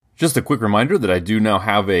Just a quick reminder that I do now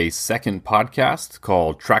have a second podcast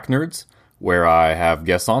called Track Nerds, where I have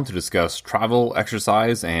guests on to discuss travel,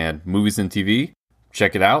 exercise, and movies and TV.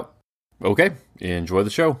 Check it out. Okay, enjoy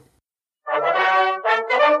the show.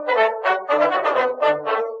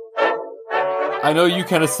 I know you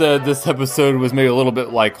kind of said this episode was maybe a little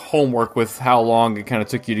bit like homework with how long it kind of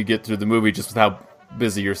took you to get through the movie, just with how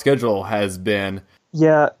busy your schedule has been.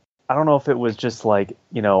 Yeah, I don't know if it was just like,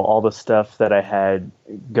 all the stuff that I had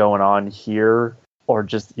going on here, or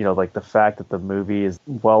just, like the fact that the movie is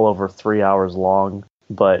well over 3 hours long.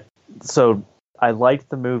 But so I liked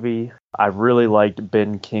the movie. I really liked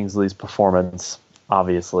Ben Kingsley's performance,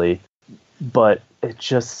 obviously, but it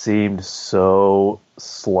just seemed so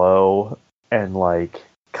slow and like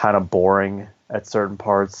kind of boring at certain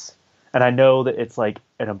parts. And I know that it's like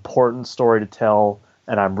an important story to tell,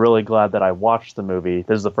 and I'm really glad that I watched the movie.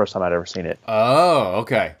 This is the first time I'd ever seen it. Oh,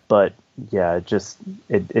 okay. But yeah,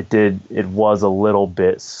 it was a little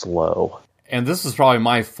bit slow. And this is probably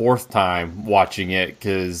my fourth time watching it,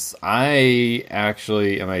 because I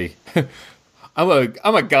actually am I'm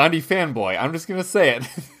a Gandhi fanboy. I'm just gonna say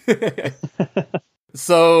it.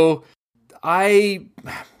 So my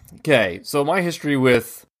history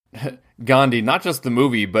with Gandhi, not just the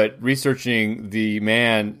movie, but researching the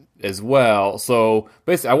man as well. So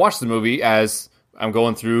basically, I watched the movie as I'm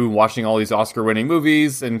going through watching all these Oscar-winning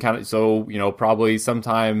movies, and probably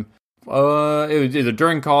sometime it was either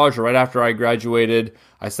during college or right after I graduated,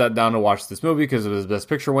 I sat down to watch this movie because it was Best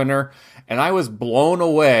Picture winner, and I was blown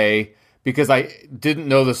away because I didn't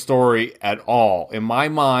know the story at all. In my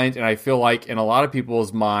mind, and I feel like in a lot of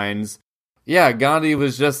people's minds, yeah, Gandhi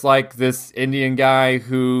was just like this Indian guy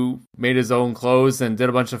who made his own clothes and did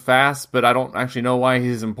a bunch of fasts, but I don't actually know why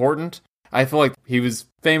he's important. I feel like he was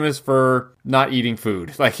famous for not eating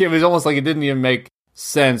food. Like, it was almost like it didn't even make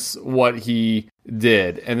sense what he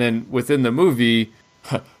did. And then within the movie,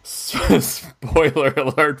 spoiler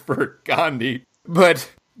alert for Gandhi, but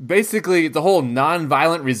basically the whole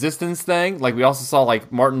nonviolent resistance thing, like we also saw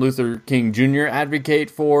like Martin Luther King Jr. advocate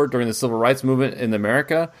for during the civil rights movement in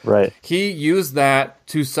America. Right. He used that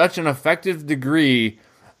to such an effective degree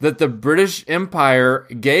that the British Empire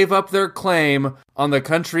gave up their claim on the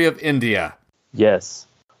country of India. Yes.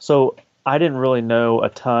 So I didn't really know a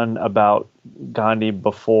ton about Gandhi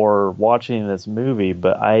before watching this movie,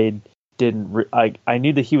 but I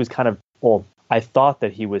knew that he was I thought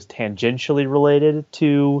that he was tangentially related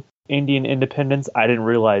to Indian independence. I didn't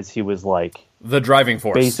realize he was like the driving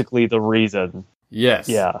force. Basically the reason. Yes.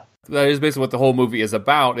 Yeah. That is basically what the whole movie is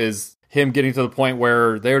about, is him getting to the point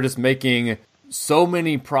where they're just making so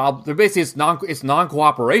many problems. Basically, it's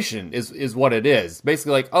non-cooperation is what it is.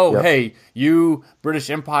 Basically, like, Hey, you British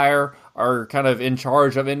Empire are kind of in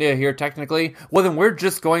charge of India here technically. Well, then we're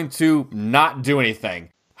just going to not do anything.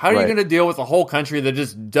 How are you going to deal with a whole country that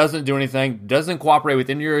just doesn't do anything, doesn't cooperate with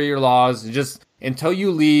any of your laws? Just until you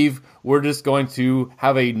leave, we're just going to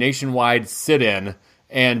have a nationwide sit-in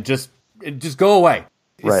and just go away.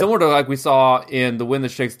 It's similar to like we saw in The Wind That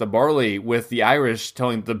Shakes the Barley with the Irish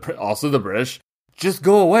telling also the British, just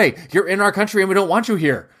go away. You're in our country and we don't want you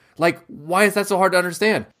here. Like, why is that so hard to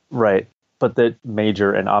understand? Right. But the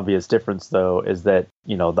major and obvious difference, though, is that,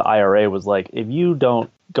 the IRA was like, if you don't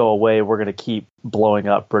go away, we're going to keep blowing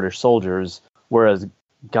up British soldiers. Whereas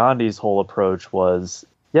Gandhi's whole approach was,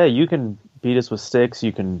 yeah, you can beat us with sticks,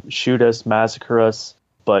 you can shoot us, massacre us,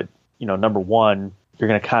 but, number one, you're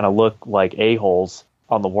going to kind of look like a-holes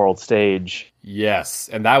on the world stage. Yes,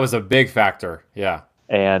 and that was a big factor. Yeah.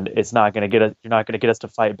 And it's not going to get us, you're not going to get us to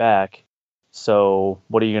fight back. So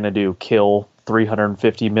what are you going to do? Kill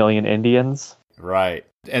 350 million Indians? Right.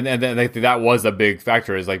 And then that was a big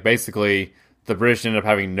factor, is like basically the British ended up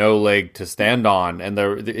having no leg to stand on, and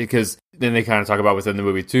because then they kind of talk about within the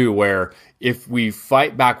movie too, where if we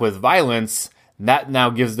fight back with violence, that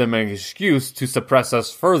now gives them an excuse to suppress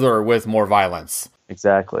us further with more violence.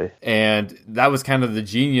 Exactly. And that was kind of the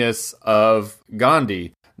genius of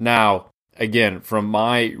Gandhi. Now, again, from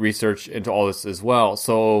my research into all this as well,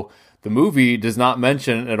 so the movie does not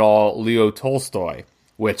mention at all Leo Tolstoy,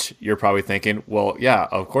 which you're probably thinking, well, yeah,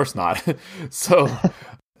 of course not. So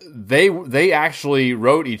they actually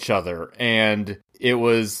wrote each other, and it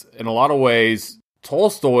was, in a lot of ways,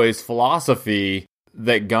 Tolstoy's philosophy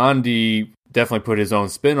that Gandhi definitely put his own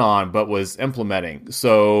spin on, but was implementing.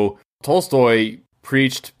 So Tolstoy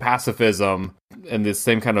preached pacifism and this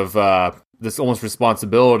same kind of this almost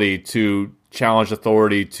responsibility to challenge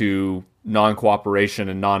authority to non-cooperation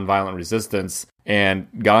and non-violent resistance. And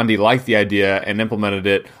Gandhi liked the idea and implemented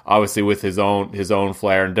it, obviously with his own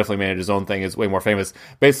flair, and definitely made it his own thing. Is way more famous.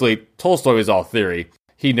 Basically, Tolstoy was all theory.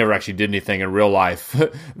 he never actually did anything in real life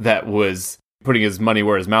that was putting his money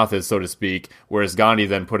where his mouth is, so to speak, whereas Gandhi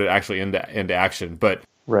then put it actually into action. But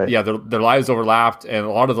Right. yeah, their lives overlapped, and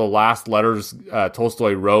a lot of the last letters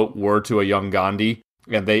Tolstoy wrote were to a young Gandhi,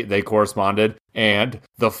 and they corresponded. And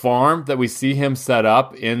the farm that we see him set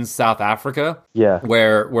up in South Africa, Yeah.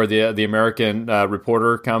 where the American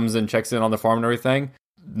reporter comes and checks in on the farm and everything,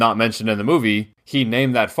 not mentioned in the movie, he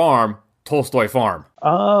named that farm Tolstoy Farm.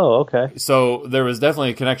 Oh, okay. So there was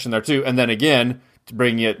definitely a connection there too. And then again, to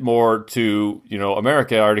bring it more to,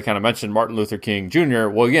 America, I already kind of mentioned Martin Luther King Jr.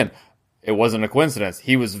 Well, again, it wasn't a coincidence.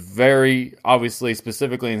 He was very obviously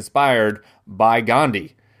specifically inspired by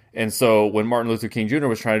Gandhi. And so when Martin Luther King Jr.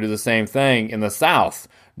 was trying to do the same thing in the South,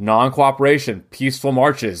 non-cooperation, peaceful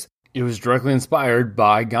marches, it was directly inspired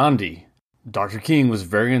by Gandhi. Dr. King was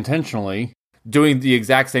very intentionally doing the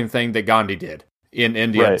exact same thing that Gandhi did in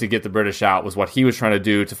India to get the British out, was what he was trying to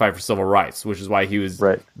do to fight for civil rights, which is why he was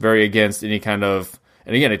very against any kind of...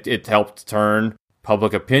 And again, it helped turn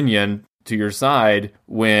public opinion to your side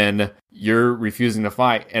when you're refusing to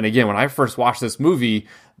fight. And again, when I first watched this movie,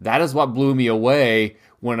 that is what blew me away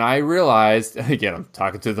when I realized, again, I'm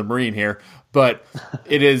talking to the Marine here, but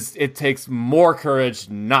it takes more courage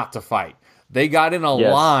not to fight. They got in a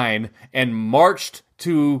line and marched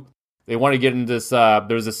to... They want to get in this.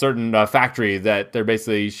 There's a certain factory that they're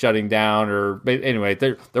basically shutting down, or anyway,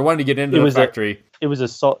 they're wanting to get into the factory. It was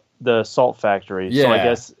the salt factory. Yeah. So I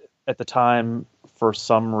guess at the time, for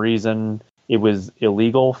some reason, it was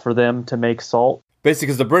illegal for them to make salt. Basically,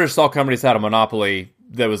 because the British salt companies had a monopoly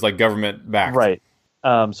that was like government backed. Right.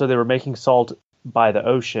 So they were making salt by the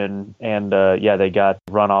ocean, and they got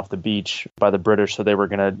run off the beach by the British. So they were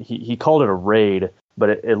gonna. He called it a raid.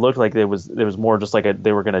 But it looked like there was more just like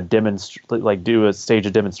they were going to demonstrate, like do a stage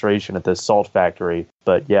of demonstration at this salt factory.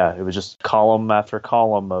 But yeah, it was just column after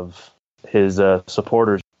column of his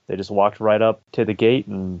supporters. They just walked right up to the gate,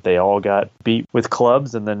 and they all got beat with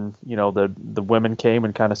clubs. And then the women came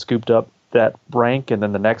and kind of scooped up that rank, and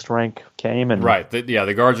then the next rank came. And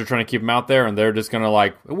the guards are trying to keep them out there, and they're just going to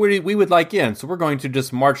like, we would like in, so we're going to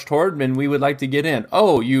just march toward them, and we would like to get in.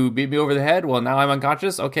 Oh, you beat me over the head? Well, now I'm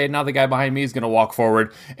unconscious? Okay, now the guy behind me is going to walk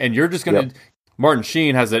forward, and you're just going to... Martin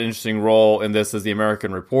Sheen has an interesting role in this as the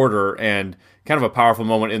American reporter, and kind of a powerful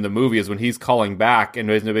moment in the movie is when he's calling back, and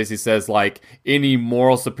basically says, like, any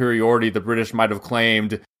moral superiority the British might have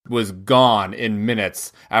claimed was gone in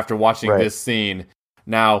minutes after watching this scene.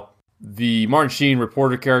 Now... The Martin Sheen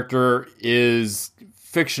reporter character is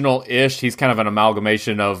fictional-ish. He's kind of an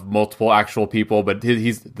amalgamation of multiple actual people, but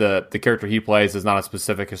he's the character he plays is not a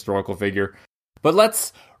specific historical figure. But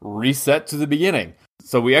let's reset to the beginning.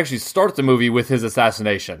 So we actually start the movie with his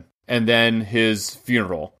assassination, and then his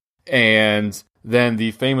funeral. And then the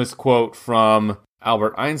famous quote from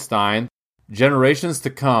Albert Einstein, "Generations to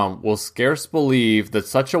come will scarce believe that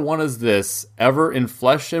such a one as this ever in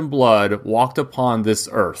flesh and blood walked upon this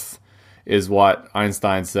earth," is what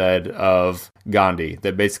Einstein said of Gandhi,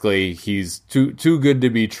 that basically he's too good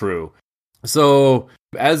to be true. So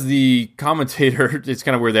as the commentator, it's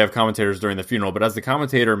kind of weird they have commentators during the funeral, but as the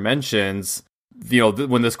commentator mentions,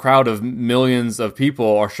 when this crowd of millions of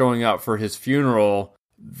people are showing up for his funeral,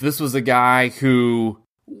 this was a guy who,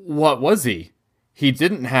 what was he? He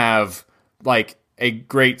didn't have like a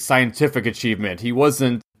great scientific achievement. He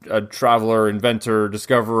wasn't a traveler, inventor,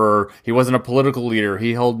 discoverer. He wasn't a political leader.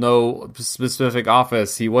 He held no specific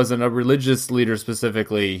office. He wasn't a religious leader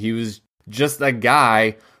specifically. He was just a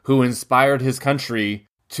guy who inspired his country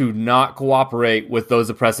to not cooperate with those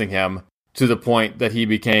oppressing him, to the point that he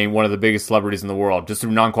became one of the biggest celebrities in the world just through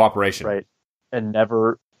non-cooperation. Right. And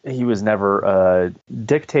he was never a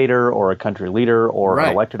dictator or a country leader or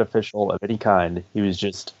an elected official of any kind. He was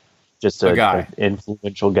just a guy, an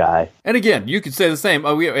influential guy. And again, you could say the same.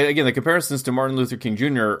 Again, the comparisons to Martin Luther King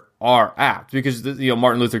Jr. are apt, because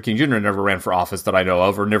Martin Luther King Jr. never ran for office that I know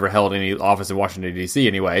of, or never held any office in Washington, D.C.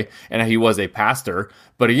 anyway, and he was a pastor.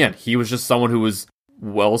 But again, he was just someone who was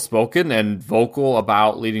well-spoken and vocal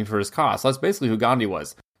about leading for his cause. That's basically who Gandhi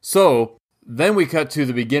was. So then we cut to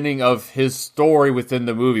the beginning of his story within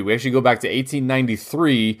the movie. We actually go back to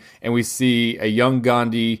 1893, and we see a young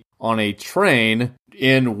Gandhi on a train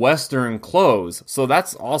in Western clothes. So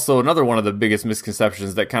that's also another one of the biggest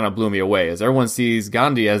misconceptions that kind of blew me away, is everyone sees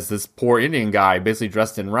Gandhi as this poor Indian guy basically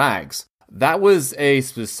dressed in rags. That was a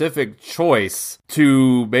specific choice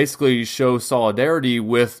to basically show solidarity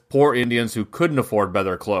with poor Indians who couldn't afford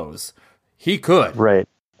better clothes. He could. Right.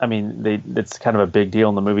 I mean, it's kind of a big deal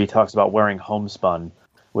in the movie. He talks about wearing homespun,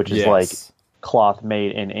 which is like cloth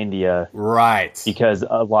made in India. Right. Because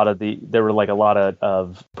there were a lot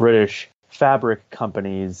of British fabric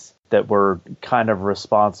companies that were kind of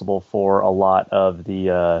responsible for a lot of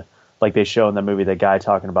the, like they show in the movie, the guy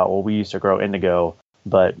talking about, well, we used to grow indigo,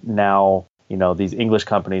 but now, these English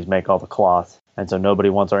companies make all the cloth. And so nobody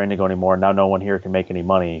wants our indigo anymore. Now no one here can make any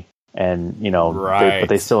money. And, but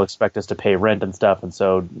they still expect us to pay rent and stuff. And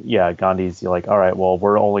so, yeah, Gandhi's like, all right, well,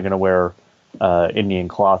 we're only going to wear Indian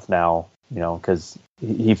cloth now, because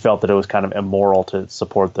he felt that it was kind of immoral to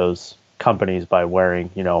support those companies by wearing,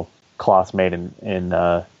 cloth made in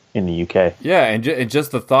the UK. Yeah, and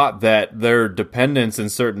just the thought that their dependence in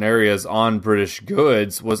certain areas on British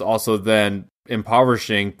goods was also then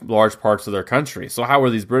impoverishing large parts of their country. So how were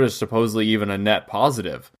these British supposedly even a net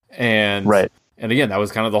positive? And right. And again, that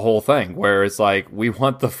was kind of the whole thing, where it's like, we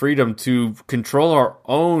want the freedom to control our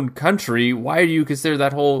own country. Why do you consider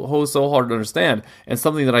that whole so hard to understand? And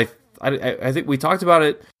something that I think we talked about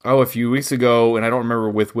it, a few weeks ago, and I don't remember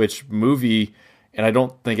with which movie, and I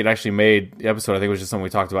don't think it actually made the episode. I think it was just something we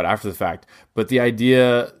talked about after the fact. But the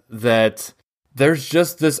idea that there's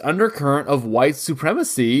just this undercurrent of white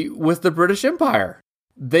supremacy with the British Empire.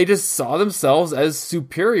 They just saw themselves as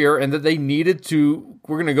superior, and that they needed to,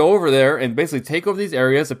 we're going to go over there and basically take over these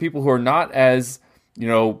areas of people who are not as,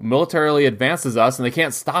 militarily advanced as us, and they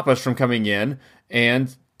can't stop us from coming in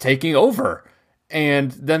and taking over.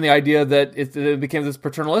 And then the idea that it became this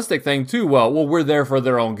paternalistic thing too. Well, we're there for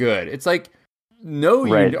their own good. It's like, no,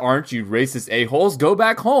 right. You aren't, you racist a-holes. Go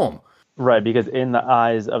back home. Right, because in the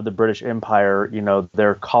eyes of the British Empire,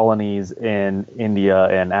 their colonies in India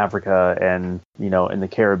and Africa and, in the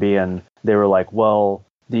Caribbean, they were like, well,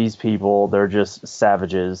 these people, they're just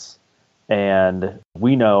savages, and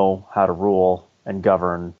we know how to rule and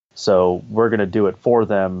govern, so we're going to do it for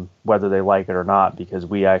them, whether they like it or not, because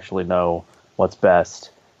we actually know what's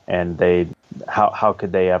best, and how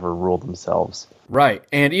could they ever rule themselves? Right,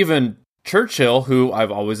 and even Churchill, who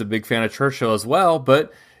I'm always a big fan of Churchill as well,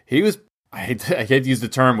 but he was, I hate to use the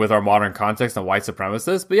term with our modern context on white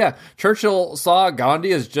supremacists, but yeah, Churchill saw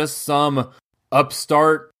Gandhi as just some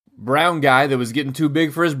upstart brown guy that was getting too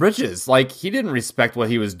big for his britches. Like, he didn't respect what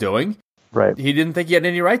he was doing. Right. He didn't think he had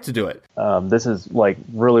any right to do it. This is like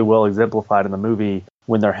really well exemplified in the movie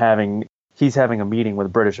when he's having a meeting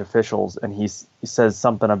with British officials, and he says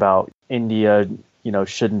something about India,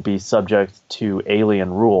 shouldn't be subject to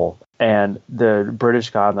alien rule. And the British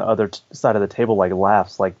guy on the other side of the table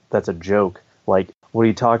laughs like that's a joke. Like, what are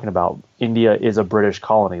you talking about? India is a British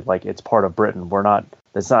colony. Like, it's part of Britain.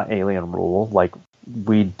 That's not alien rule. Like,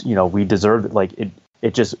 we deserve it. Like,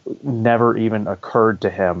 it just never even occurred to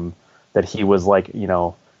him that he was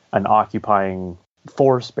an occupying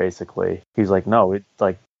force, basically. He's like, no, it's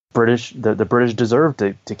like the British deserve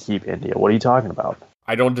to keep India. What are you talking about?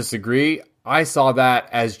 I don't disagree. I saw that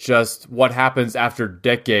as just what happens after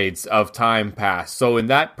decades of time pass. So in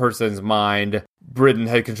that person's mind, Britain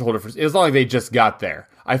had controlled it for, it's not like they just got there.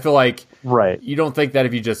 I feel like right. You don't think that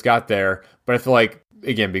if you just got there, but I feel like,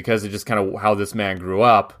 again, because of just kind of how this man grew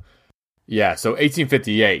up. Yeah, so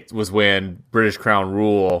 1858 was when British Crown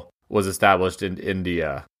rule was established in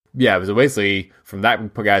India. Yeah, so basically, from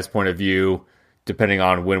that guy's point of view, depending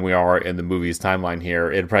on when we are in the movie's timeline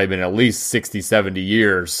here, it had probably been at least 60, 70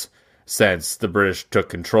 years since the British took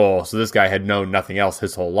control. So this guy had known nothing else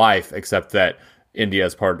his whole life except that India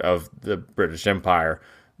is part of the British Empire.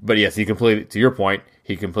 But yes, to your point,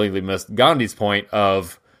 he completely missed Gandhi's point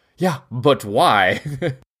of, yeah, but why?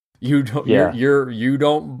 You don't you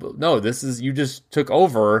just took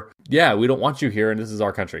over. Yeah, we don't want you here, and this is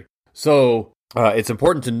our country. So it's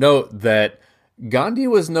important to note that Gandhi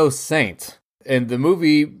was no saint. And the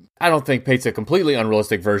movie, I don't think, paints a completely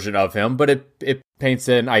unrealistic version of him, but it paints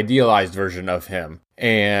an idealized version of him.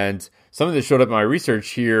 And something that showed up in my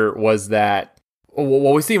research here was that,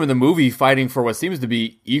 well, we see him in the movie fighting for what seems to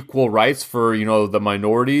be equal rights for, the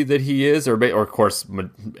minority that he is, or of course,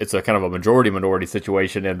 it's a kind of a majority-minority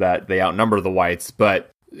situation in that they outnumber the whites,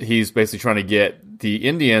 but he's basically trying to get the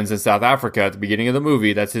Indians in South Africa at the beginning of the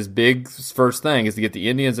movie. That's his big first thing, is to get the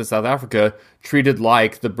Indians in South Africa treated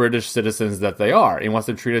like the British citizens that they are. He wants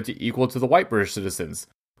them treated equal to the white British citizens.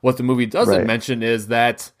 What the movie doesn't mention is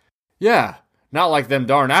that, yeah, not like them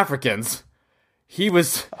darn Africans. He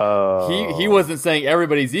wasn't saying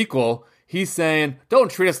everybody's equal. He's saying,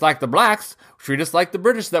 don't treat us like the blacks, treat us like the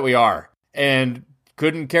British that we are. And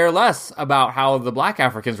couldn't care less about how the black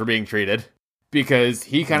Africans were being treated, because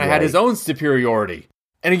he kind of had his own superiority.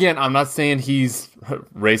 And again, I'm not saying he's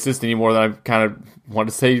racist any more than I kind of want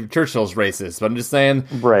to say Churchill's racist, but I'm just saying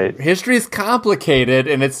history is complicated,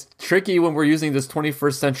 and it's tricky when we're using this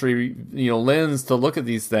 21st century lens to look at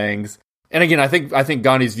these things. And again, I think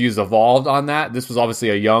Gandhi's views evolved on that. This was obviously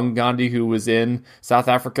a young Gandhi who was in South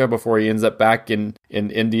Africa before he ends up back in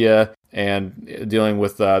India and dealing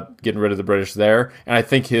with getting rid of the British there. And I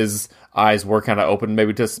think his eyes were kind of open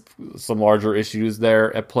maybe to some larger issues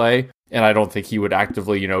there at play. And I don't think he would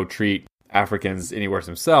actively, treat Africans any worse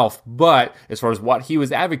himself. But as far as what he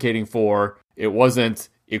was advocating for, it wasn't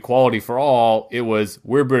equality for all. It was,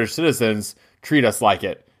 we're British citizens, treat us like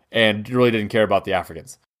it. And really didn't care about the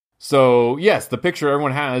Africans. So, yes, the picture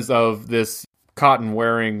everyone has of this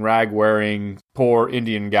cotton-wearing, rag-wearing, poor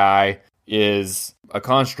Indian guy is a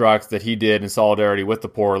construct that he did in solidarity with the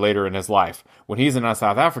poor later in his life. When he's in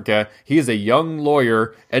South Africa, he is a young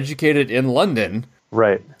lawyer educated in London.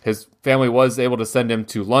 Right. His family was able to send him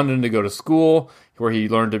to London to go to school, where he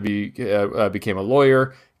learned to became a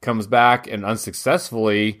lawyer, comes back and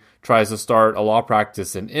unsuccessfully tries to start a law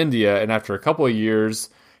practice in India, and after a couple of years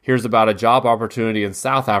hears about a job opportunity in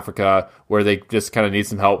South Africa where they just kind of need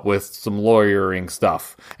some help with some lawyering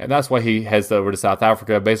stuff. And that's why he heads over to South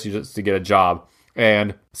Africa, basically just to get a job.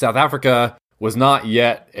 And South Africa was not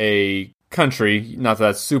yet a country, not that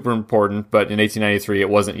that's super important, but in 1893, it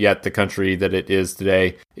wasn't yet the country that it is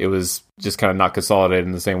today. It was just kind of not consolidated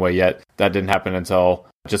in the same way yet. That didn't happen until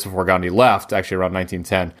just before Gandhi left, actually around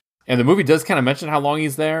 1910. And the movie does kind of mention how long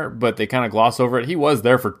he's there, but they kind of gloss over it. He was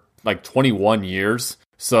there for like 21 years.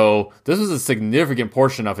 So this was a significant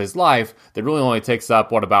portion of his life that really only takes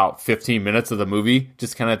up, about 15 minutes of the movie,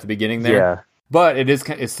 just kind of at the beginning there. Yeah. But it's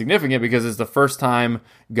significant because it's the first time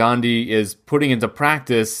Gandhi is putting into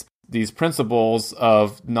practice these principles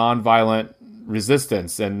of nonviolent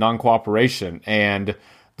resistance and non-cooperation. And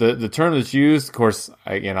the term that's used, of course,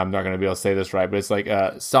 again, I'm not going to be able to say this right, but it's like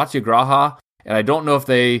satyagraha. And I don't know if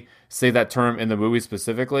they say that term in the movie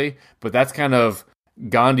specifically, but that's kind of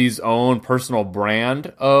Gandhi's own personal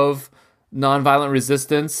brand of nonviolent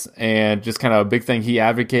resistance, and just kind of a big thing he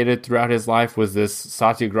advocated throughout his life was this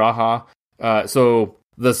satyagraha. So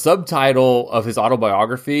the subtitle of his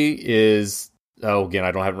autobiography is, again,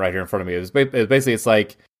 I don't have it right here in front of me. It's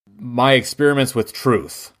like My Experiments with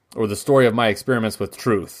Truth, or the story of my experiments with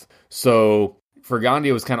truth. So for Gandhi,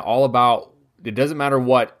 it was kind of all about, it doesn't matter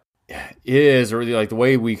what is, or like the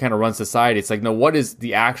way we kind of run society. It's like, no, what is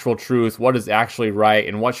the actual truth? What is actually right?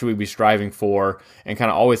 And what should we be striving for? And kind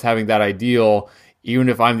of always having that ideal, even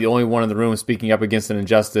if I'm the only one in the room speaking up against an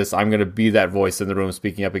injustice, I'm going to be that voice in the room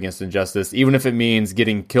speaking up against injustice. Even if it means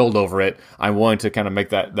getting killed over it, I'm willing to kind of make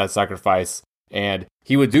that sacrifice. And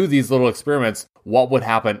he would do these little experiments. What would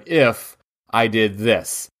happen if I did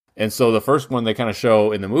this? And so the first one they kind of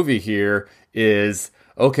show in the movie here is,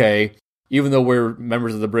 okay, even though we're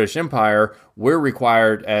members of the British Empire, we're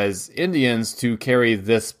required as Indians to carry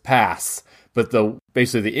this pass. But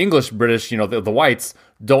basically the English British, the whites,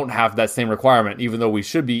 don't have that same requirement, even though we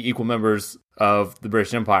should be equal members of the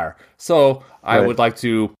British Empire. So I would like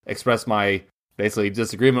to express my basically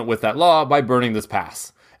disagreement with that law by burning this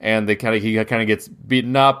pass. And he kind of gets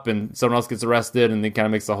beaten up, and someone else gets arrested, and he kind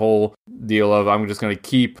of makes the whole deal of, I'm just going to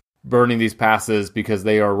keep burning these passes because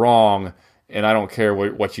they are wrong, and I don't care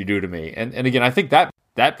what you do to me. And again, I think that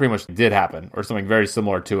pretty much did happen, or something very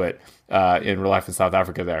similar to it in real life in South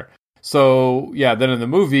Africa there. So, yeah, then in the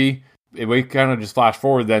movie, we kind of just flash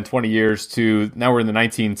forward then 20 years to, now we're in the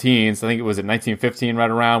 19-teens. I think it was in 1915 right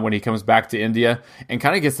around when he comes back to India and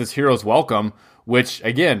kind of gets this hero's welcome, which,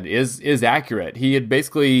 again, is accurate. He had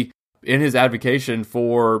basically, in his advocacy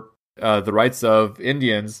for the rights of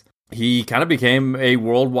Indians, he kind of became a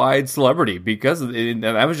worldwide celebrity because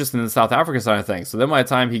that was just in the South Africa side of things. So then by the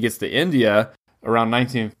time he gets to India around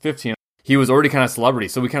 1915, he was already kind of celebrity.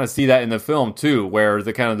 So we kind of see that in the film too, where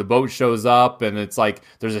the boat shows up and it's like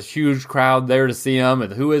there's a huge crowd there to see him.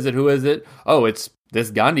 And who is it? Oh, it's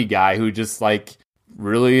this Gandhi guy who just like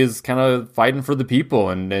really is kind of fighting for the people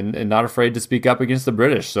and not afraid to speak up against the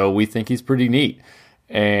British. So we think he's pretty neat.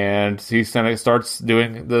 And he kind of starts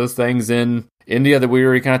doing those things in India that we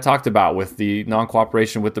already kind of talked about with the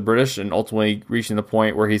non-cooperation with the British, and ultimately reaching the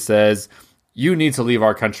point where he says, you need to leave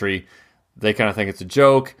our country. They kind of think it's a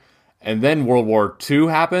joke. And then World War II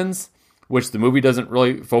happens, which the movie doesn't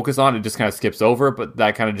really focus on. It just kind of skips over, but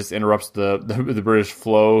that kind of just interrupts the British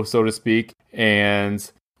flow, so to speak. And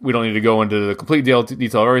we don't need to go into the complete detail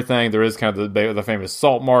of everything. There is kind of the famous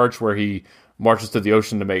Salt March, where he marches to the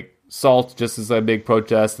ocean to make salt, just as a big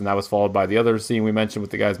protest, and that was followed by the other scene we mentioned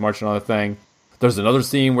with the guys marching on the thing. There's another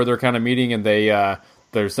scene where they're kind of meeting, and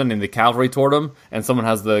they're sending the cavalry toward them, and someone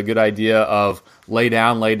has the good idea of lay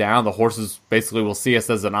down. The horses basically will see us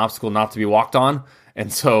as an obstacle not to be walked on,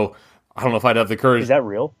 and so I don't know if I'd have the courage. Is that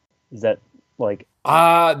real? Is that like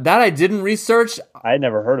That I didn't research. I had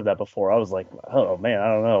never heard of that before. I was like, oh man, I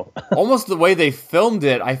don't know. Almost the way they filmed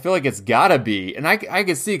it, I feel like it's gotta be. And I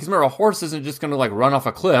can see, because remember, a horse isn't just gonna like run off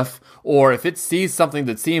a cliff, or if it sees something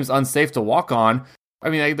that seems unsafe to walk on.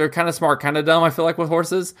 I mean, they're kind of smart, kind of dumb, I feel like, with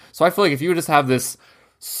horses. So I feel like if you just have this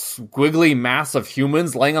squiggly mass of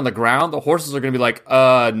humans laying on the ground, the horses are gonna be like,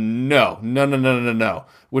 no.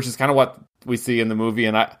 Which is kind of what we see in the movie.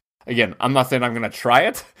 And again, I'm not saying I'm going to try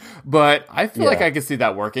it, but I feel like I could see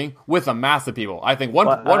that working with a mass of people. I think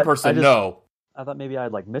one person, no. I thought maybe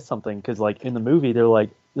I'd like miss something because like in the movie they're like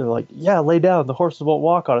yeah, lay down, the horses won't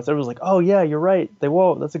walk on us. Everyone's like, oh yeah, you're right, they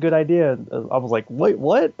won't. That's a good idea. And I was like, wait,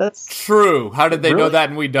 what? That's true. How did they know that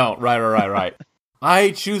and we don't? Right.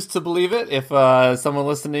 I choose to believe it. If someone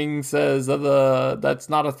listening says that's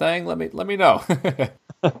not a thing, let me know.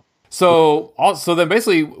 So then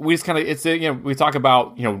basically we just kind of, we talk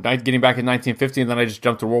about, getting back in 1950, and then I just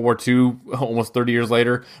jumped to World War II almost 30 years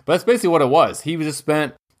later. But that's basically what it was. He just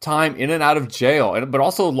spent time in and out of jail, but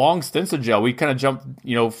also long stints of jail. We kind of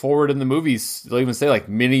jump, forward in the movies. They'll even say like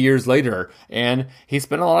many years later. And he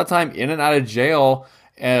spent a lot of time in and out of jail,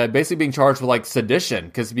 basically being charged with like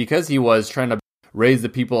sedition because he was trying to raise the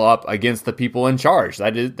people up against the people in charge.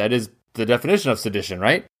 That is the definition of sedition,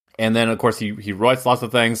 right? And then, of course, he writes lots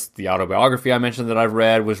of things. The autobiography I mentioned that I've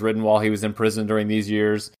read was written while he was in prison during these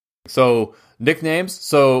years. So, nicknames.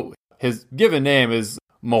 So, his given name is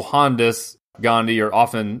Mohandas Gandhi, or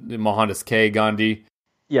often Mohandas K. Gandhi.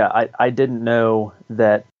 Yeah, I didn't know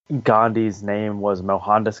that Gandhi's name was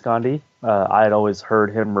Mohandas Gandhi. I had always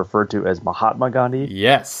heard him referred to as Mahatma Gandhi.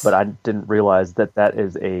 Yes. But I didn't realize that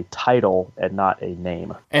is a title and not a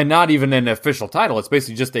name. And not even an official title. It's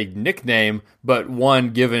basically just a nickname, but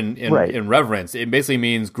one given in reverence. It basically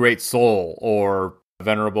means great soul or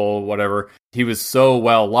venerable, whatever. He was so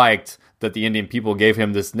well liked that the Indian people gave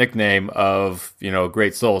him this nickname of,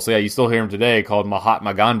 great soul. So yeah, you still hear him today called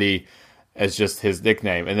Mahatma Gandhi as just his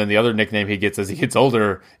nickname. And then the other nickname he gets as he gets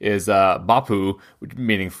older is Bapu,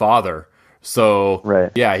 meaning father. So,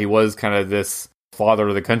 yeah, he was kind of this father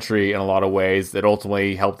of the country in a lot of ways that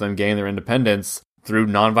ultimately helped them gain their independence through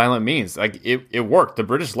nonviolent means. Like, it worked. The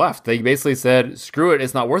British left. They basically said, screw it,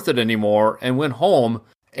 it's not worth it anymore, and went home.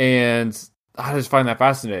 And I just find that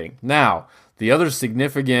fascinating. Now, the other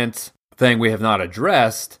significant thing we have not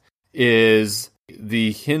addressed is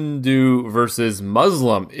the Hindu versus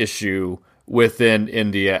Muslim issue within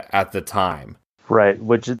India at the time. Right,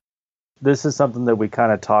 this is something that we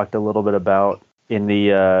kind of talked a little bit about in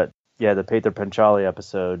the Pater Panchali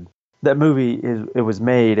episode. That movie it was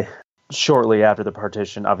made shortly after the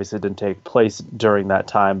partition. Obviously, it didn't take place during that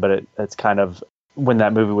time, but it's kind of when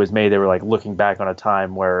that movie was made, they were like looking back on a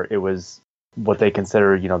time where it was what they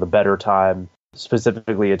considered, the better time,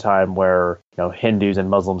 specifically a time where, Hindus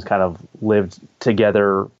and Muslims kind of lived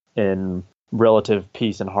together in relative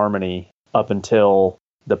peace and harmony up until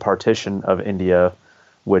the partition of India,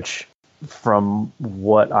 which, from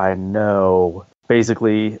what I know,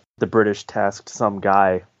 basically the British tasked some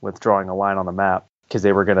guy with drawing a line on the map because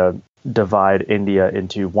they were going to divide India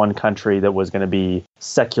into one country that was going to be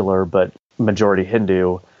secular but majority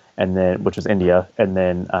Hindu, and then which was India, and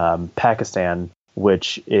then Pakistan,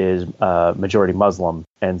 which is majority Muslim.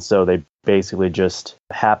 And so they basically just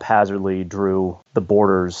haphazardly drew the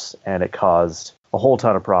borders, and it caused a whole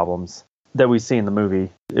ton of problems that we see in the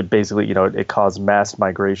movie. It basically, it caused mass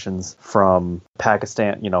migrations from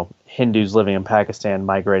Pakistan, Hindus living in Pakistan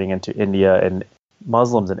migrating into India, and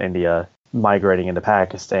Muslims in India migrating into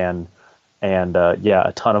Pakistan. And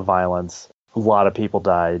a ton of violence. A lot of people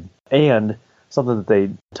died. And something that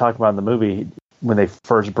they talk about in the movie, when they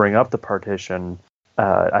first bring up the partition,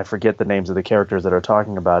 I forget the names of the characters that are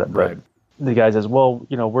talking about it, but the guy says, well,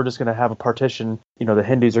 we're just going to have a partition. The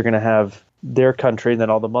Hindus are going to have their country, and then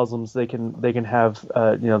all the Muslims, they can have,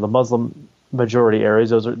 the Muslim majority areas.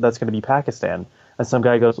 That's going to be Pakistan. And some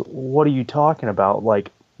guy goes, what are you talking about? Like,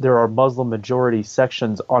 there are Muslim majority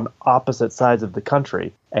sections on opposite sides of the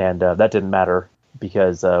country. And that didn't matter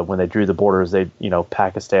because when they drew the borders,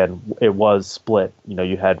 Pakistan, it was split.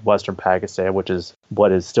 You had Western Pakistan, which is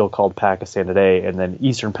what is still called Pakistan today, and then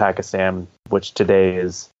Eastern Pakistan, which today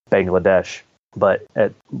is Bangladesh. But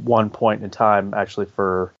at one point in time, actually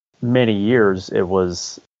for many years, it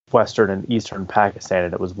was Western and Eastern Pakistan,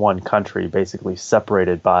 and it was one country basically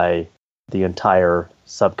separated by the entire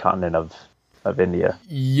subcontinent of India.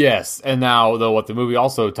 Yes, and now, though, what the movie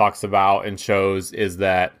also talks about and shows is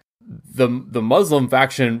that the Muslim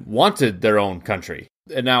faction wanted their own country.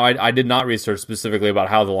 And now I did not research specifically about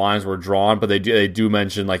how the lines were drawn, but they do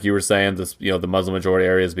mention, like you were saying, this, the Muslim majority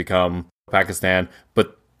areas become Pakistan,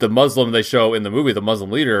 but the Muslim they show in the movie, the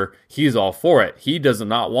Muslim leader, he's all for it. He does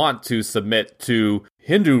not want to submit to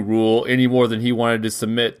Hindu rule any more than he wanted to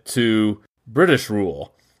submit to British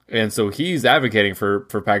rule. And so he's advocating for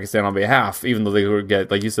Pakistan on behalf, even though they would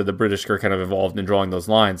get, like you said, the British are kind of involved in drawing those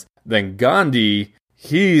lines. Then Gandhi,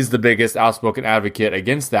 he's the biggest outspoken advocate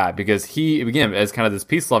against that, because he, again, as kind of this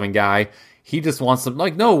peace-loving guy, he just wants them,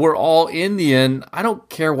 like, no, we're all Indian. I don't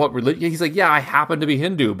care what religion. He's like, yeah, I happen to be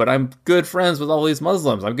Hindu, but I'm good friends with all these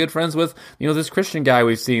Muslims. I'm good friends with, this Christian guy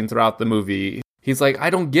we've seen throughout the movie. He's like, I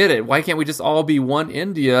don't get it. Why can't we just all be one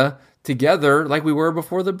India together like we were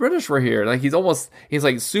before the British were here? Like, he's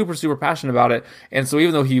like super, super passionate about it. And so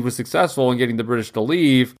even though he was successful in getting the British to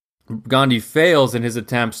leave, Gandhi fails in his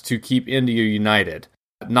attempts to keep India united.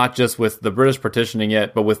 Not just with the British partitioning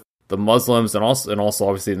it, but with the Muslims and also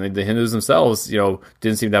obviously the Hindus themselves,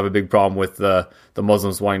 didn't seem to have a big problem with the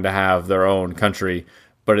Muslims wanting to have their own country.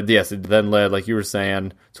 But it then led, like you were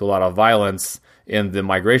saying, to a lot of violence in the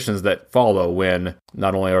migrations that follow, when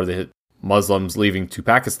not only are the Muslims leaving to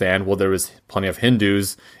Pakistan, well, there was plenty of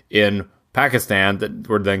Hindus in Pakistan that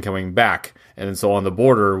were then coming back. And so on the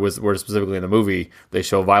border, where specifically in the movie they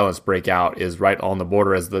show violence break out, is right on the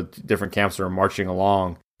border as the different camps are marching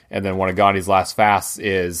along. And then one of Gandhi's last fasts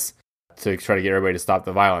is to try to get everybody to stop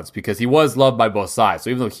the violence, because he was loved by both sides. So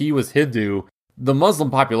even though he was Hindu, the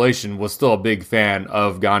Muslim population was still a big fan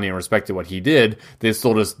of Gandhi and respected what he did. They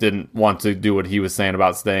still just didn't want to do what he was saying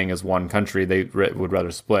about staying as one country. They would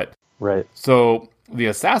rather split. Right. So the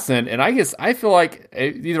assassin, and I feel like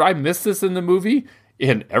either I missed this in the movie,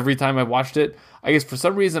 and every time I watched it, I guess for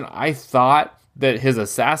some reason I thought that his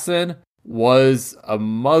assassin was a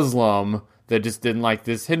Muslim that just didn't like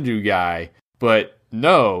this Hindu guy. But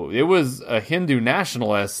no, it was a Hindu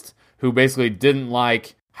nationalist who basically didn't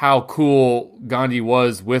like how cool Gandhi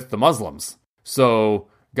was with the Muslims. So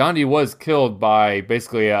Gandhi was killed by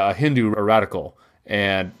basically a Hindu radical.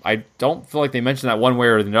 And I don't feel like they mentioned that one way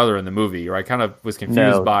or the other in the movie, or I kind of was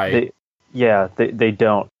confused by... They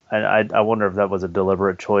don't. And I wonder if that was a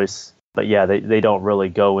deliberate choice. But yeah, they don't really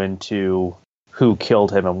go into who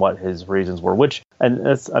killed him and what his reasons were,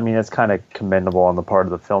 it's kind of commendable on the part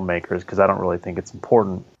of the filmmakers, because I don't really think it's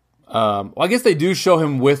important. Well, I guess they do show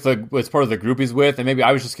him as part of the group he's with, and maybe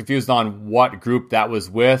I was just confused on what group that was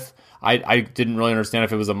with. I didn't really understand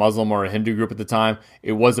if it was a Muslim or a Hindu group at the time.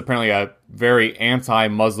 It was apparently a very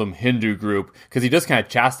anti-Muslim Hindu group, because he just kind of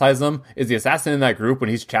chastised them. Is the assassin in that group when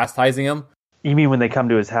he's chastising them? You mean when they come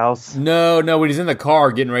to his house? No, when he's in the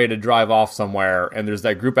car getting ready to drive off somewhere, and there's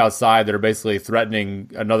that group outside that are basically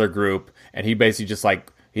threatening another group, and he basically just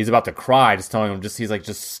he's about to cry, just telling them, he's like,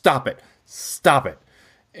 just stop it.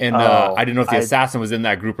 And I didn't know if the assassin was in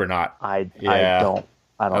that group or not. I don't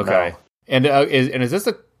know. And is this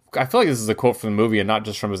I feel like this is a quote from the movie and not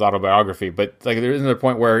just from his autobiography, but like there isn't a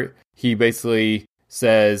point where he basically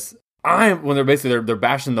says, when they're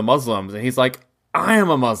bashing the Muslims, and he's like, I am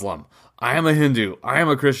a Muslim, I am a Hindu, I am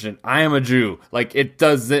a Christian, I am a Jew. Like, it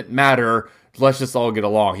doesn't matter. Let's just all get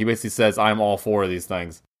along. He basically says, I'm all for these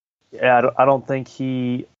things. Yeah, I don't think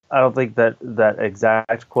that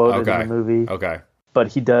exact quote is in the movie. Okay. But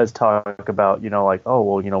he does talk about, when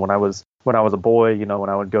I was a boy, when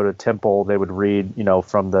I would go to temple, they would read,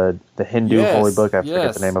 from the Hindu holy book, I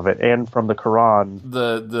forget the name of it, and from the Quran.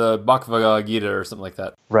 The Bhagavad Gita or something like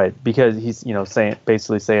that. Right, because he's,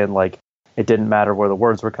 basically saying, like, it didn't matter where the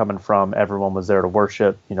words were coming from. Everyone was there to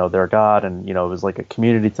worship, their God, and, it was like a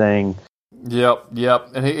community thing. Yep.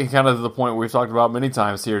 And he kind of to the point we've talked about many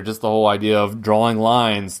times here, just the whole idea of drawing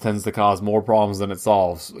lines tends to cause more problems than it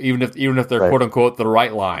solves. Even if they're right, quote unquote the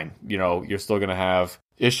right line, you're still going to have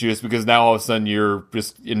issues, because now all of a sudden you're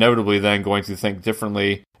just inevitably then going to think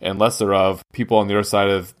differently and lesser of people on the other side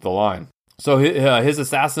of the line. So his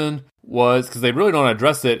assassin was, because they really don't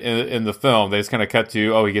address it in the film, they just kind of cut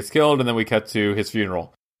to, he gets killed, and then we cut to his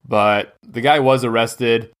funeral. But the guy was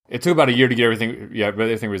arrested. It took about a year to get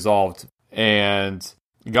everything resolved. And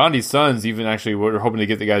Gandhi's sons even actually were hoping to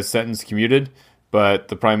get the guy's sentence commuted, but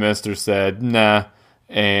the prime minister said nah,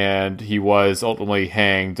 and he was ultimately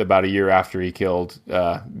hanged about a year after he killed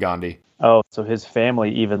Gandhi. Oh, so his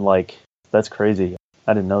family even, that's crazy.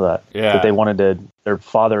 I didn't know that. Yeah. That they wanted their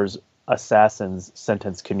father's assassin's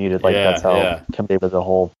sentence commuted. That's how they were the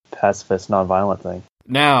whole pacifist, nonviolent thing.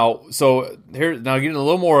 Now getting a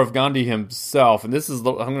little more of Gandhi himself, and I'm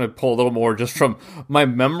going to pull a little more just from my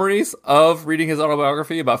memories of reading his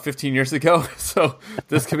autobiography about 15 years ago. So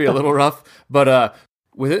this could be a little rough, but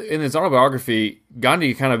in his autobiography,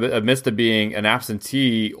 Gandhi kind of admits to being an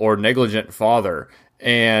absentee or negligent father,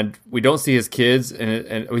 and we don't see his kids,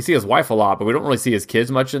 and we see his wife a lot, but we don't really see his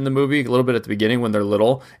kids much in the movie. A little bit at the beginning when they're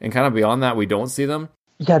little, and kind of beyond that, we don't see them.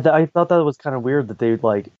 Yeah, I thought that was kind of weird that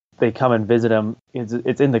they come and visit him.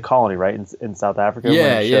 It's in the colony, right, in South Africa, when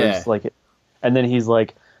Yeah, it yeah. shows and then he's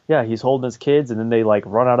like, yeah, he's holding his kids, and then they like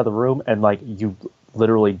run out of the room, and like you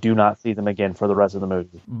literally do not see them again for the rest of the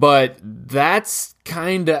movie. But that's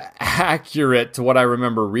kind of accurate to what I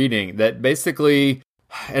remember reading. That basically,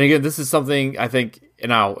 and again, this is something I think,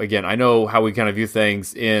 now, again, I know how we kind of view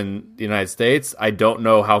things in the United States. I don't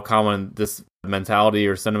know how common this mentality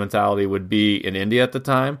or sentimentality would be in India at the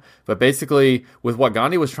time. But basically, with what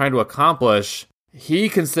Gandhi was trying to accomplish, he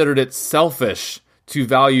considered it selfish to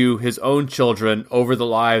value his own children over the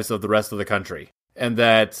lives of the rest of the country. And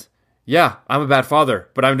that, yeah, I'm a bad father,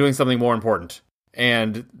 but I'm doing something more important.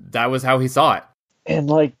 And that was how he saw it. And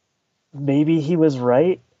like, maybe he was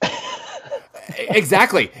right.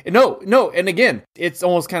 Exactly. No. And again, it's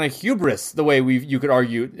almost kind of hubris the way you could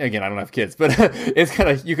argue, again, I don't have kids, but it's kind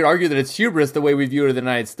of, you could argue that it's hubris the way we view it in the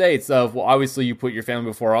United States of, well, obviously you put your family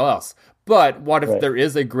before all else. But what if there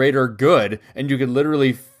is a greater good and you could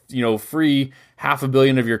literally, free 500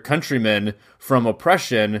 million of your countrymen from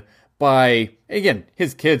oppression by, again,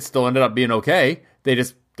 his kids still ended up being okay.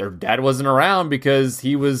 Their dad wasn't around because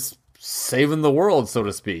he was saving the world, so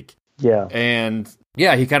to speak. Yeah. And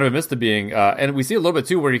yeah, he kind of admits to being, and we see a little bit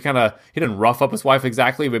too where he didn't rough up his wife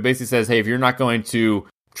exactly, but basically says, hey, if you're not going to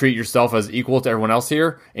treat yourself as equal to everyone else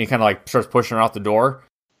here, and he kind of like starts pushing her out the door.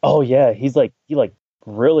 Oh yeah, he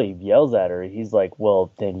really yells at her. He's like,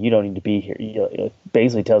 well, then you don't need to be here. He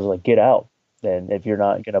basically tells her like, get out. Then if you're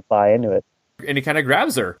not going to buy into it. And he kind of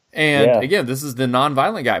grabs her. And again, this is the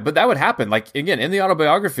non-violent guy, but that would happen. Like, again, in the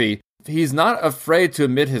autobiography, he's not afraid to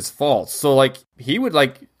admit his faults. So like, he would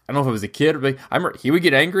like, I don't know if it was a kid, but I remember he would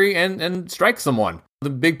get angry and strike someone. The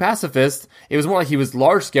big pacifist, it was more like he was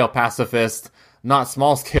large-scale pacifist, not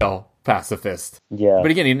small-scale pacifist. Yeah. But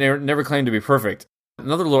again, he never claimed to be perfect.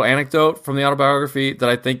 Another little anecdote from the autobiography that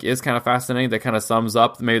I think is kind of fascinating that kind of sums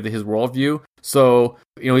up maybe his worldview. So,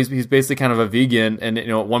 he's basically kind of a vegan, and,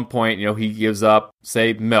 at one point, he gives up,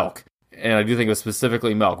 say, milk. And I do think it was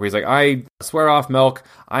specifically milk, where he's like, I swear off milk.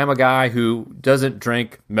 I am a guy who doesn't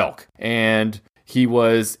drink milk. And he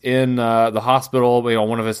was in the hospital,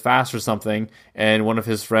 one of his fasts or something, and one of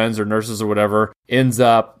his friends or nurses or whatever ends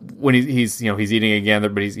up, when he's eating again,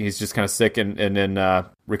 but he's just kind of sick and in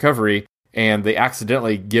recovery, and they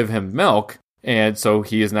accidentally give him milk, and so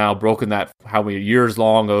he has now broken that how many years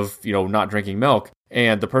long of not drinking milk,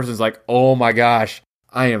 and the person's like, oh my gosh,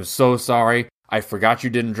 I am so sorry, I forgot you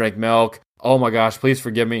didn't drink milk, oh my gosh, please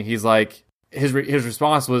forgive me. He's like, his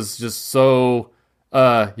response was just so,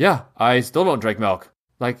 yeah, I still don't drink milk.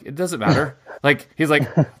 Like, it doesn't matter. Like, he's like,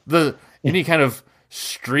 any kind of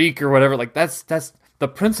streak or whatever, like, that's the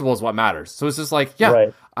principle is what matters. So it's just like, yeah,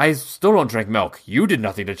 right. I still don't drink milk. You did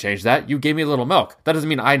nothing to change that. You gave me a little milk. That doesn't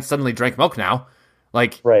mean I suddenly drank milk now.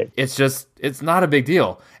 Like, right. It's not a big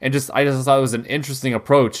deal. And I just thought it was an interesting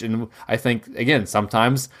approach. And I think, again,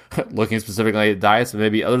 sometimes looking specifically at diets and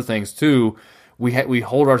maybe other things too, we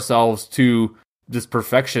hold ourselves to this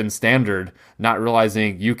perfection standard, not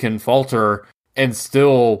realizing you can falter and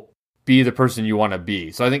still be the person you want to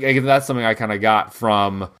be. So I think that's something I kind of got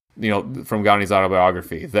from Gandhi's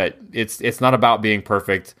autobiography, that it's not about being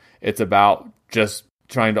perfect. It's about just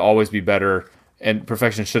trying to always be better, and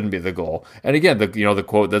perfection shouldn't be the goal. And again, the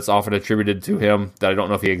quote that's often attributed to him that I don't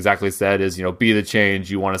know if he exactly said is, be the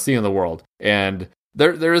change you want to see in the world. And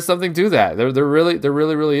there is something to that. There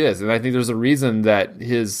really is. And I think there's a reason that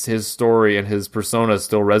his story and his persona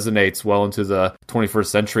still resonates well into the 21st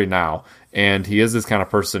century now. And he is this kind of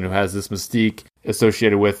person who has this mystique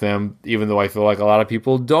associated with him, even though I feel like a lot of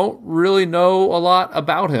people don't really know a lot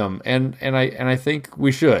about him. And I think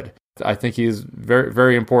we should. I think he's very,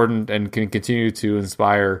 very important and can continue to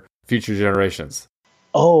inspire future generations.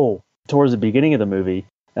 Oh, towards the beginning of the movie,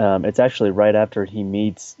 it's actually right after he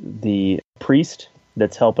meets the priest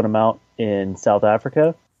that's helping him out in South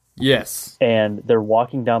Africa. Yes. And they're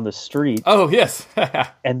walking down the street. Oh, yes.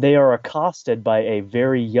 And they are accosted by a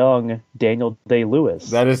very young Daniel Day-Lewis.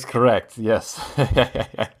 That is correct, yes.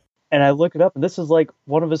 And I look it up, and this is like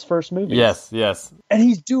one of his first movies. Yes. And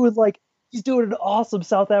he's doing an awesome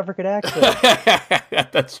South African accent.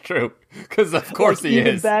 That's true. Because of course he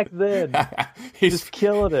even is. Back then. He's just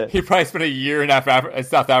killing it. He probably spent a year in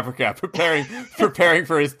South Africa preparing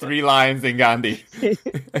for his 3 lines in Gandhi.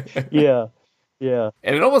 Yeah.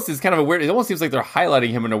 And it almost is kind of it almost seems like they're highlighting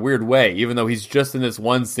him in a weird way, even though he's just in this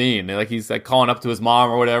one scene. And like he's like calling up to his mom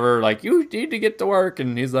or whatever, like, you need to get to work.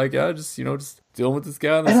 And he's like, yeah, just dealing with this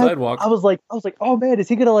guy on the sidewalk. I was like, oh man, is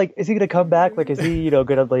he gonna come back? Like, is he,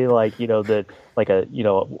 gonna be like,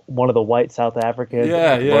 one of the white South Africans?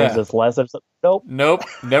 Yeah. Learns this lesson? Nope.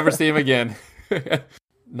 Never see him again.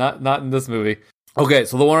 Not in this movie. Okay,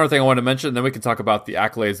 so the one other thing I wanted to mention, and then we can talk about the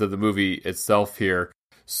accolades of the movie itself here.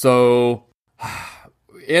 So,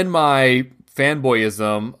 in my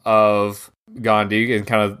fanboyism of Gandhi, and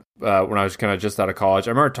kind of when I was kind of just out of college,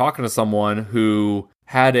 I remember talking to someone who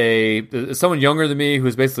had someone younger than me who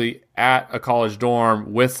was basically at a college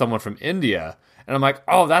dorm with someone from India, and I'm like,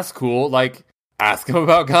 oh, that's cool. Like, ask him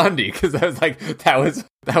about Gandhi, because I was like, that was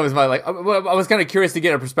my like. I was kind of curious to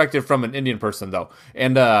get a perspective from an Indian person though,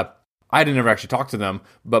 and I didn't ever actually talk to them,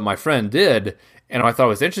 but my friend did, and I thought it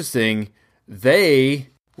was interesting. They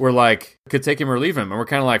were like, could take him or leave him, and we're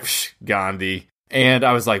kind of like, Gandhi. And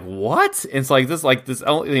I was like, what? And it's like this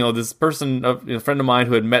this person, a friend of mine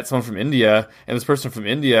who had met someone from India, and this person from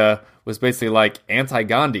India was basically like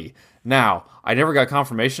anti-Gandhi. Now, I never got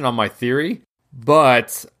confirmation on my theory,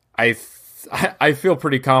 but I feel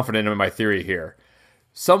pretty confident in my theory here.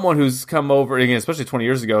 Someone who's come over, again, especially 20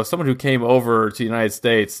 years ago, someone who came over to the United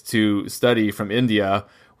States to study from India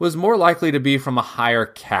was more likely to be from a higher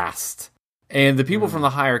caste. And the people from the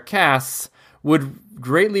higher castes would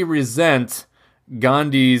greatly resent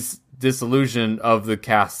Gandhi's disillusion of the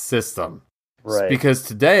caste system. Right. Because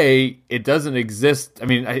today, it doesn't exist. I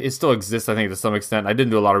mean, it still exists, I think, to some extent. I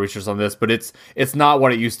didn't do a lot of research on this, but it's not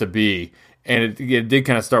what it used to be. And it did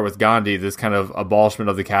kind of start with Gandhi, this kind of abolishment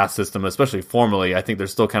of the caste system, especially formally. I think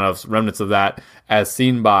there's still kind of remnants of that, as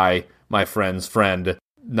seen by my friend's friend,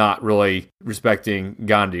 not really respecting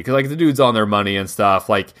Gandhi. Because, like, the dude's on their money and stuff.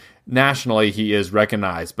 Like, nationally, he is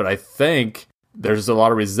recognized. But I think there's a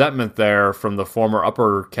lot of resentment there from the former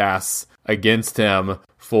upper castes against him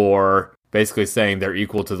for basically saying they're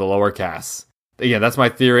equal to the lower castes. Yeah, that's my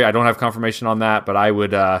theory. I don't have confirmation on that, but I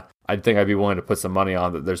would, I think I'd be willing to put some money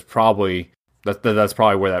on that. There's probably, that's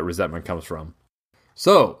probably where that resentment comes from.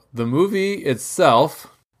 So, the movie itself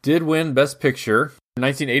did win Best Picture in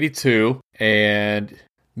 1982, and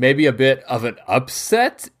maybe a bit of an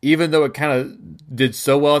upset, even though it kind of did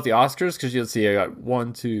so well at the Oscars, because you'll see I got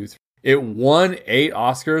 1, 2, 3. It won 8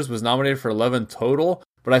 Oscars, was nominated for 11 total,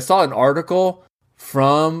 but I saw an article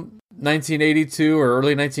from 1982 or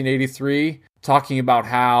early 1983 talking about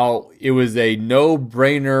how it was a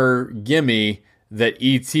no-brainer gimme that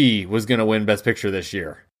E.T. was going to win Best Picture this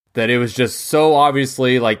year. That it was just so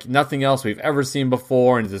obviously like nothing else we've ever seen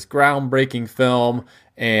before, and this groundbreaking film,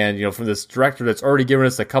 and you know, from this director that's already given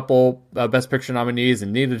us a couple Best Picture nominees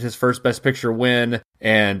and needed his first Best Picture win,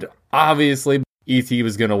 and obviously E.T.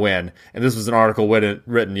 was going to win. And this was an article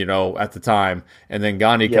written, you know, at the time, and then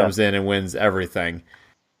Gandhi comes in and wins everything.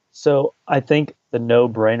 So I think the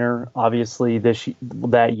no-brainer, obviously,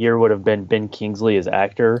 that year would have been Ben Kingsley as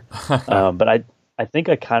actor. But I think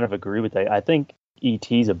I kind of agree with that. I think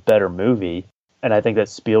E.T.'s a better movie, and I think that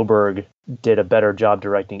Spielberg did a better job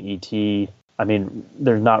directing E.T. I mean,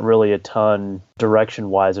 there's not really a ton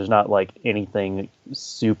direction-wise. There's not like anything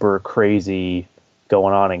super crazy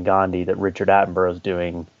going on in Gandhi that Richard Attenborough is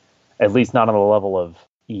doing, at least not on the level of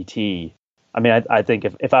E.T. I mean, I think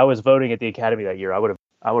if I was voting at the Academy that year, I would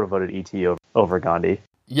have voted E.T. over Gandhi.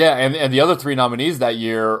 Yeah, and the other 3 nominees that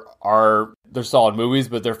year they're solid movies,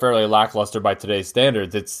 but they're fairly lackluster by today's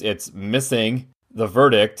standards. It's Missing, The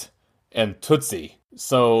Verdict, and Tootsie.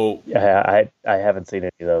 So yeah, I haven't seen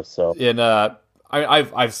any of those. So and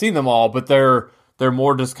I've seen them all, but they're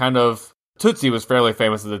more just kind of. Tootsie was fairly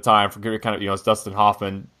famous at the time for kind of, you know, it's Dustin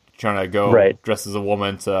Hoffman trying to go dressed as a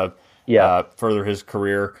woman to further his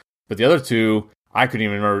career. But the other 2, I couldn't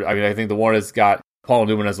even remember. I mean, I think the one has got Paul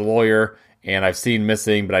Newman as a lawyer, and I've seen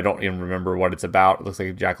Missing, but I don't even remember what it's about. It looks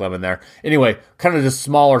like Jack Lemmon there. Anyway, kind of just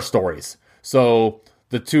smaller stories. So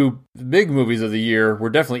the 2 big movies of the year were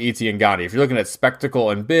definitely E.T. and Gandhi. If you're looking at spectacle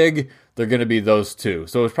and big, they're going to be those 2.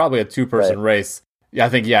 So it's probably a 2-person race. Yeah, I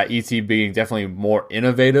think, E.T. being definitely more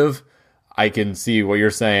innovative. I can see what you're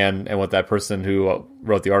saying, and what that person who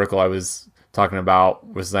wrote the article I was talking about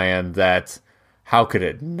was saying, that how could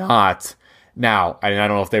it not? Now, I don't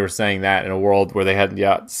know if they were saying that in a world where they hadn't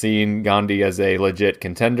yet seen Gandhi as a legit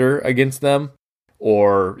contender against them,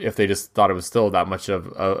 or if they just thought it was still that much of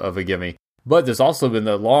a gimme. But there's also been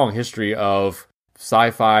the long history of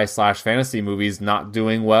sci-fi / fantasy movies not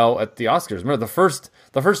doing well at the Oscars. Remember the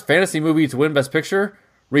first fantasy movie to win Best Picture?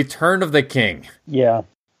 Return of the King. Yeah.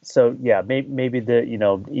 So yeah, maybe the, you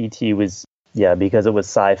know, E.T. was, because it was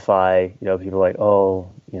sci-fi, you know, people are like, oh,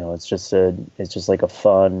 you know, it's just like a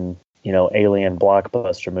fun, you know, alien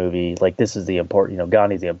blockbuster movie. Like, this is the important, you know,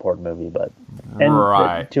 Gandhi's the important movie, but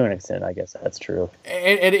to an extent, I guess that's true.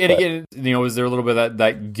 And again, you know, is there a little bit of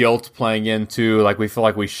that guilt playing into, like, we feel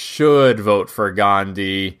like we should vote for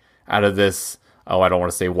Gandhi out of this? I don't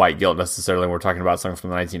want to say white guilt necessarily. We're talking about something from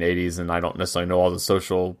the 1980s, and I don't necessarily know all the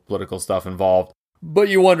social, political stuff involved. But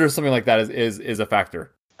you wonder if something like that is a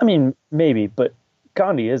factor. I mean, maybe, but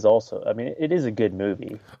Gandhi is also. I mean, it is a good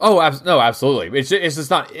movie. Oh, no, absolutely. It's just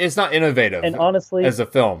not innovative. And honestly, as a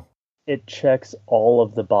film, it checks all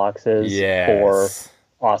of the boxes for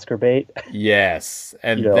Oscar bait. Yes,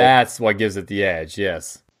 and that's what gives it the edge.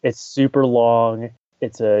 Yes, it's super long.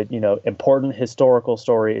 It's a important historical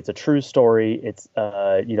story. It's a true story. It's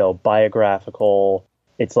biographical.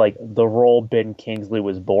 It's like the role Ben Kingsley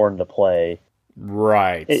was born to play.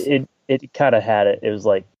 Right. It kind of had it. It was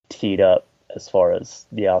like teed up as far as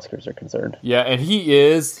the Oscars are concerned. Yeah, and he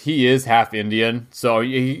is half Indian, so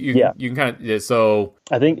you can kind of so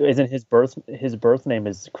I think isn't his birth name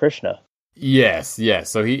is Krishna. Yes.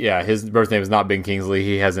 So his birth name is not Ben Kingsley.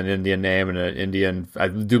 He has an Indian name and an Indian. I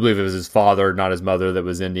do believe it was his father, not his mother, that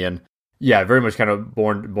was Indian. Yeah, very much kind of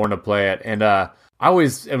born to play it. And I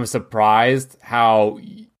always am surprised how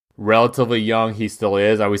relatively young he still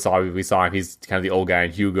is. We saw him. He's kind of the old guy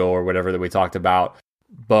in Hugo or whatever that we talked about.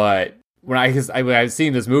 But when I've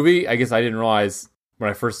seen this movie, I guess I didn't realize when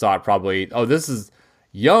I first saw it probably, this is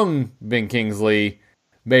young Ben Kingsley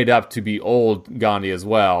made up to be old Gandhi as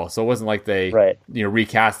well. So it wasn't like they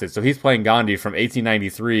recast it. So he's playing Gandhi from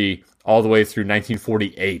 1893 all the way through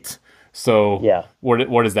 1948. So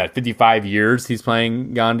what is that? 55 years he's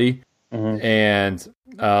playing Gandhi. Mm-hmm. And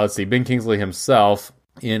let's see, Ben Kingsley himself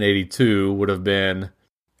in 82 would have been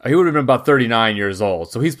about 39 years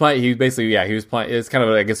old. So he was playing, it's kind of,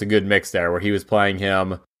 I guess, a good mix there where he was playing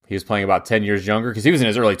about 10 years younger because he was in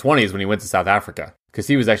his early 20s when he went to South Africa. Because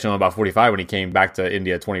he was actually only about 45 when he came back to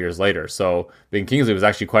India 20 years later. So Ben Kingsley was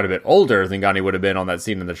actually quite a bit older than Gandhi would have been on that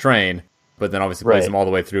scene in the train. But then obviously plays him all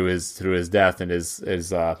the way through his death in his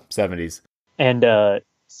 70s. And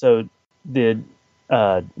so the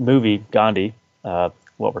movie Gandhi, what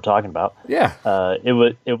we're talking about,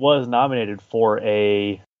 it was nominated for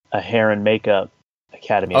a hair and makeup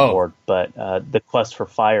Academy Award, but the Quest for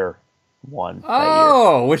Fire won. Oh,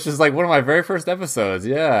 that year. Which is like one of my very first episodes.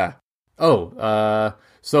 Yeah.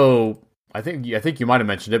 So I think you might have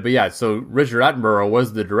mentioned it, but yeah, so Richard Attenborough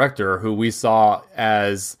was the director who we saw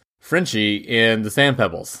as Frenchie in The Sand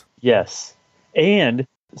Pebbles. Yes. And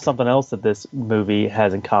something else that this movie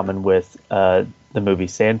has in common with the movie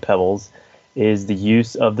Sand Pebbles is the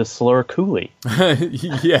use of the slur coolie.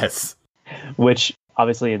 Yes. Which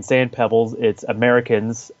obviously in Sand Pebbles, it's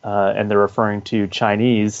Americans, and they're referring to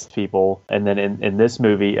Chinese people. And then in this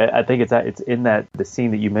movie, I think it's in the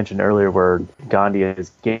scene that you mentioned earlier where Gandhi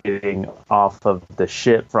is getting off of the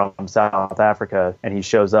ship from South Africa, and he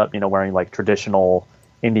shows up, wearing like traditional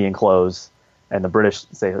Indian clothes, and the British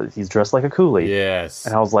say he's dressed like a coolie. Yes.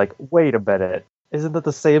 And I was like, wait a minute. Isn't that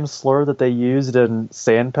the same slur that they used in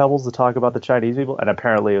Sand Pebbles to talk about the Chinese people? And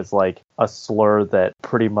apparently it's like a slur that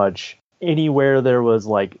pretty much anywhere there was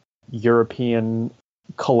like European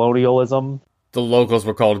colonialism, the locals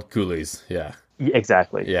were called coolies. Yeah.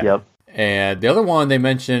 Exactly. Yeah. Yep. And the other one they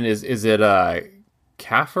mentioned is it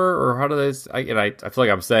Kaffir, or how do they? I feel like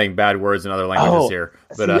I'm saying bad words in other languages here.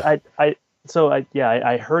 But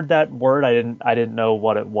I heard that word. I didn't know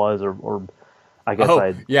what it was, or I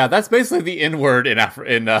guess that's basically the N word in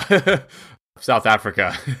South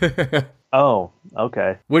Africa. Oh,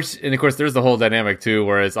 okay. And of course, there's the whole dynamic too.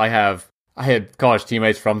 Whereas I had college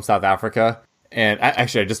teammates from South Africa, and I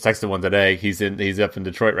just texted one today. He's up in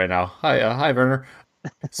Detroit right now. Hi, Werner.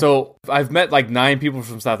 So I've met like 9 people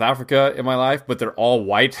from South Africa in my life, but they're all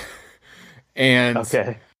white. And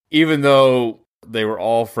even though they were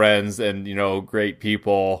all friends and great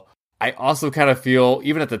people, I also kind of feel,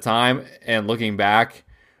 even at the time and looking back,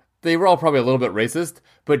 they were all probably a little bit racist,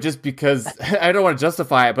 but just because I don't want to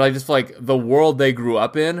justify it, but I just feel like the world they grew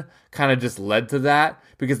up in kind of just led to that,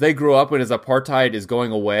 because they grew up when apartheid is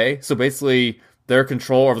going away. So basically their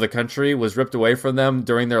control over the country was ripped away from them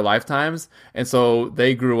during their lifetimes. And so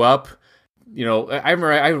they grew up, I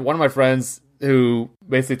remember one of my friends who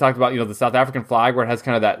basically talked about, the South African flag where it has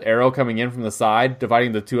kind of that arrow coming in from the side,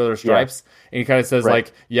 dividing the 2 other stripes. Yeah. And he kind of says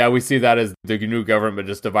we see that as the new government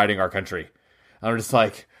just dividing our country. I'm just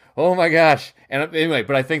like, oh my gosh. And anyway,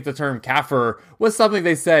 but I think the term Kaffir was something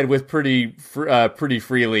they said with pretty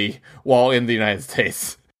freely while in the United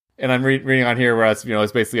States. And I'm reading on here where it's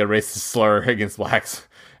basically a racist slur against blacks.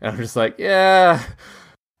 And I'm just like, yeah.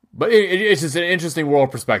 But it's just an interesting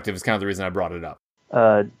world perspective is kind of the reason I brought it up.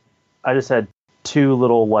 I just had 2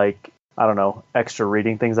 little, extra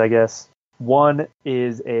reading things, I guess. One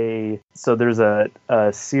is there's a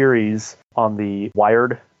series on the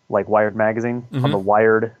Wired, like Wired magazine, on the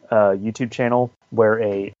Wired YouTube channel, where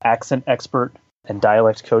a accent expert and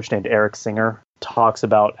dialect coach named Eric Singer talks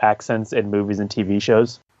about accents in movies and TV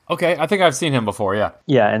shows. Okay, I think I've seen him before, yeah.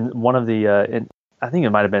 Yeah, and one of the I think it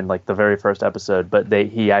might have been like the very first episode, but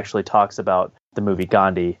he actually talks about the movie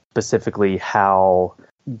Gandhi, specifically how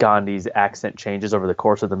Gandhi's accent changes over the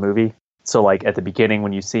course of the movie. So like at the beginning,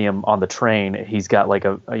 when you see him on the train, he's got like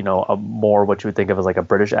a more what you would think of as like a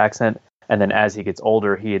British accent. And then as he gets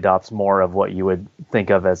older, he adopts more of what you would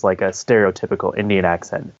think of as like a stereotypical Indian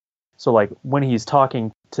accent. So like when he's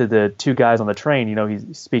talking to the two guys on the train,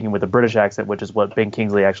 he's speaking with a British accent, which is what Ben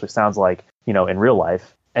Kingsley actually sounds like, in real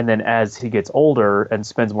life. And then as he gets older and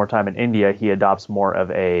spends more time in India, he adopts more of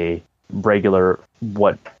a regular,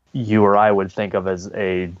 what you or I would think of as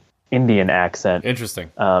a Indian accent. Interesting.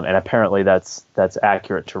 And apparently that's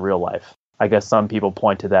accurate to real life. I guess some people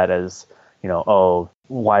point to that as,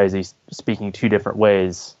 why is he speaking two different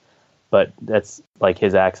ways? But that's like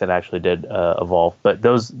his accent actually did evolve. But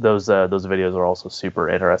those videos are also super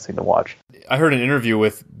interesting to watch. I heard an interview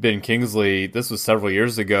with Ben Kingsley. This was several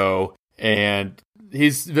years ago, and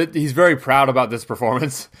he's very proud about this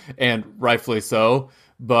performance, and rightfully so.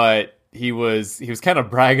 But he was kind of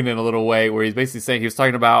bragging in a little way, where he's basically saying, he was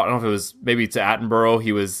talking about, I don't know if it was maybe to Attenborough.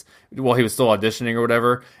 He was still auditioning or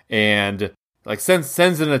whatever, and like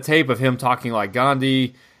sends in a tape of him talking like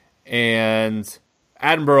Gandhi, and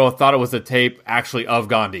Attenborough thought it was a tape actually of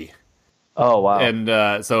Gandhi. Oh, wow.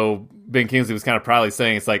 And so Ben Kingsley was kind of proudly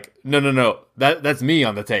saying, it's like, no, that's me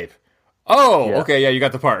on the tape. Oh, yeah. Okay, yeah, you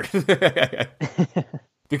got the part.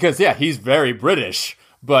 Because, yeah, he's very British,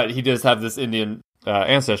 but he does have this Indian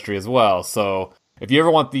ancestry as well. So if you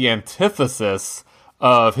ever want the antithesis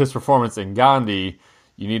of his performance in Gandhi,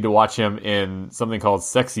 you need to watch him in something called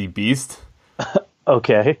Sexy Beast.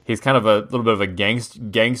 Okay. He's kind of a little bit of a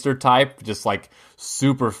gangster type, just like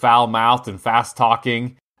super foul-mouthed and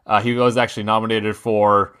fast-talking. He was actually nominated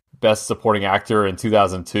for Best Supporting Actor in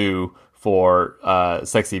 2002 for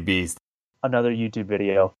Sexy Beast. Another YouTube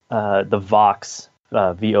video, the Vox,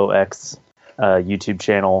 VOX YouTube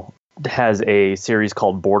channel has a series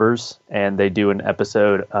called Borders, and they do an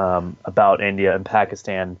episode about India and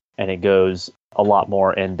Pakistan, and it goes a lot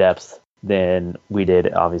more in depth than we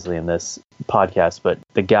did, obviously, in this podcast. But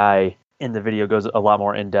the guy in the video goes a lot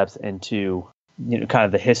more in depth into kind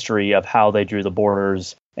of the history of how they drew the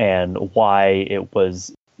borders and why it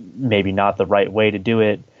was maybe not the right way to do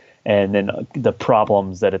it, and then the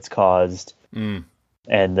problems that it's caused and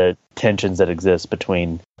the tensions that exist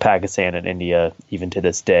between Pakistan and India even to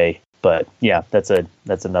this day. But yeah, that's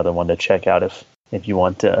another one to check out if you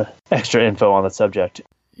want extra info on the subject.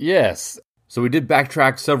 Yes. So we did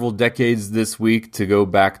backtrack several decades this week to go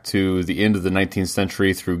back to the end of the 19th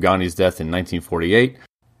century through Gandhi's death in 1948.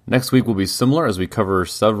 Next week will be similar as we cover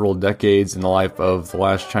several decades in the life of the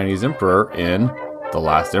last Chinese emperor in The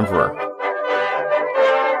Last Emperor.